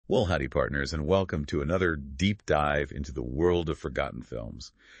Well, howdy, partners, and welcome to another deep dive into the world of forgotten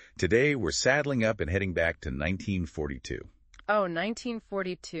films. Today, we're saddling up and heading back to 1942. Oh,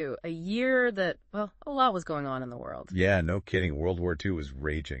 1942, a year that, well, a lot was going on in the world. Yeah, no kidding. World War II was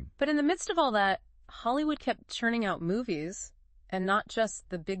raging. But in the midst of all that, Hollywood kept churning out movies, and not just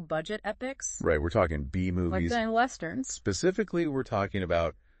the big budget epics. Right, we're talking B Like movies. the Westerns. Specifically, we're talking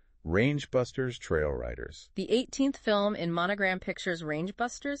about Rangebusters Trail Riders. The 18th film in Monogram Pictures'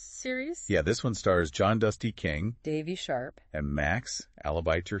 Rangebusters series. Yeah, this one stars John Dusty King Davy Sharp. and Max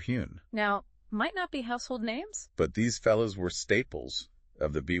Alibi Terhune. Now, might not be household names. But these fellas were staples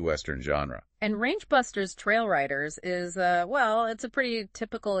of the B-Western genre. And Rangebusters Trail Riders is, it's a pretty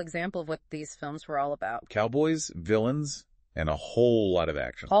typical example of what these films were all about. Cowboys, villains, and a whole lot of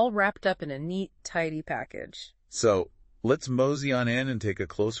action. All wrapped up in a neat, tidy package. So, let's mosey on in and take a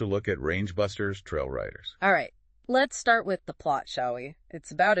closer look at Rangebusters Trail Riders. All right, let's start with the plot, shall we? It's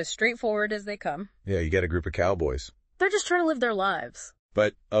about as straightforward as they come. Yeah, you got a group of cowboys. They're just trying to live their lives.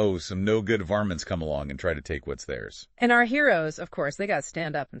 But, some no-good varmints come along and try to take what's theirs. And our heroes, of course, they gotta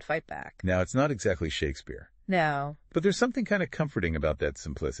stand up and fight back. Now, it's not exactly Shakespeare. No. But there's something kind of comforting about that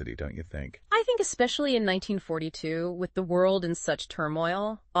simplicity, don't you think? I think especially in 1942, with the world in such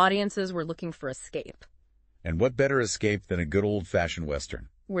turmoil, audiences were looking for escape. And what better escape than a good old-fashioned Western?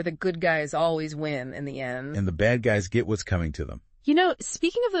 Where the good guys always win in the end. And the bad guys get what's coming to them. You know,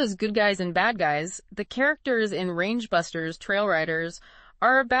 speaking of those good guys and bad guys, the characters in Rangebusters Trail Riders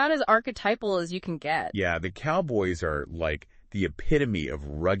are about as archetypal as you can get. Yeah, the cowboys are like the epitome of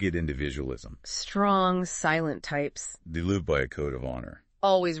rugged individualism. Strong, silent types. They live by a code of honor.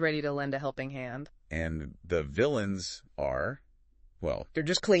 Always ready to lend a helping hand. And the villains are, well, They're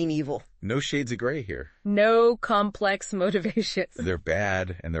just plain evil. no shades of gray here. No complex motivations. They're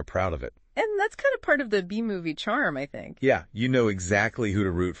bad and they're proud of it. And that's kind of part of the B-movie charm, I think. Yeah, you know exactly who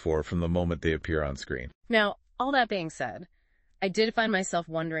to root for from the moment they appear on screen. Now, all that being said, I did find myself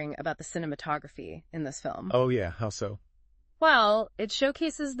wondering about the cinematography in this film. Oh yeah, how so? Well, it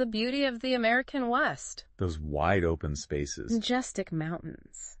showcases the beauty of the American West. Those wide open spaces. Majestic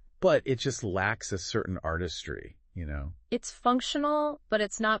mountains. But it just lacks a certain artistry, you know? It's functional, but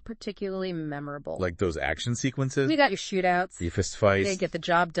it's not particularly memorable. Like those action sequences, We got your shootouts. the fist fights. They get the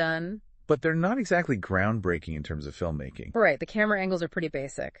job done. But they're not exactly groundbreaking in terms of filmmaking. Right, the camera angles are pretty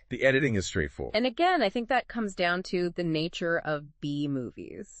basic. The editing is straightforward. And again, I think that comes down to the nature of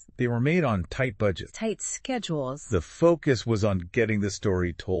B-movies. They were made on tight budgets. Tight schedules. The focus was on getting the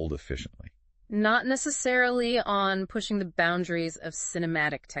story told efficiently. Not necessarily on pushing the boundaries of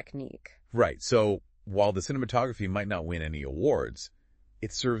cinematic technique. Right, so while the cinematography might not win any awards,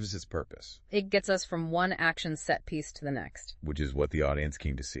 it serves its purpose, It gets us from one action set piece to the next. which is what the audience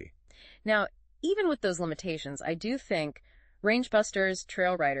came to see. Now, even with those limitations, I do think Rangebusters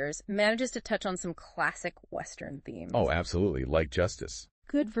Trail Riders manages to touch on some classic Western themes. Oh, absolutely, like justice.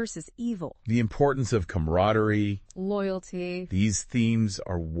 Good versus evil. The importance of camaraderie. Loyalty. These themes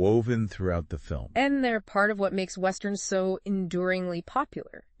are woven throughout the film. And they're part of what makes Westerns so enduringly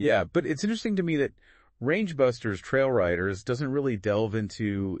popular. Yeah, but it's interesting to me that Rangebusters Trail Riders doesn't really delve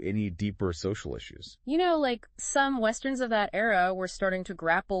into any deeper social issues. You know, like some Westerns of that era were starting to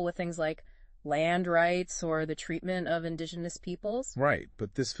grapple with things like land rights or the treatment of indigenous peoples. Right,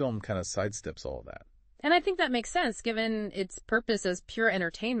 but this film kind of sidesteps all of that. And I think that makes sense given its purpose as pure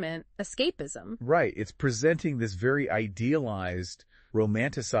entertainment, escapism. Right, it's presenting this very idealized,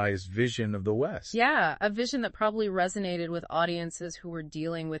 romanticized vision of the West. Yeah, a vision that probably resonated with audiences who were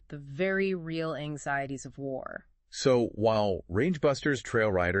dealing with the very real anxieties of war. So while Rangebusters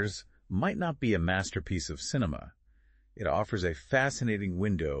Trail Riders might not be a masterpiece of cinema, it offers a fascinating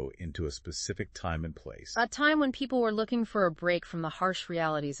window into a specific time and place. A time when people were looking for a break from the harsh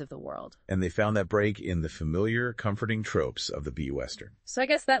realities of the world. And they found that break in the familiar, comforting tropes of the B-Western. So I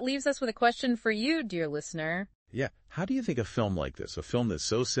guess that leaves us with a question for you, dear listener. Yeah, how do you think a film like this, a film that's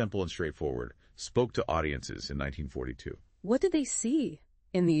so simple and straightforward, spoke to audiences in 1942? What did they see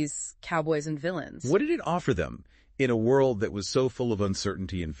in these cowboys and villains? What did it offer them in a world that was so full of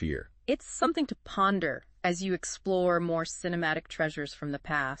uncertainty and fear? It's something to ponder as you explore more cinematic treasures from the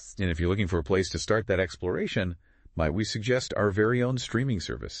past. And if you're looking for a place to start that exploration, might we suggest our very own streaming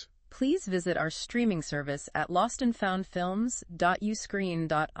service? Please visit our streaming service at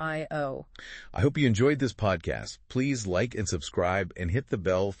lostandfoundfilms.uscreen.io. I hope you enjoyed this podcast. Please like and subscribe and hit the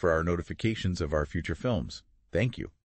bell for our notifications of our future films. Thank you.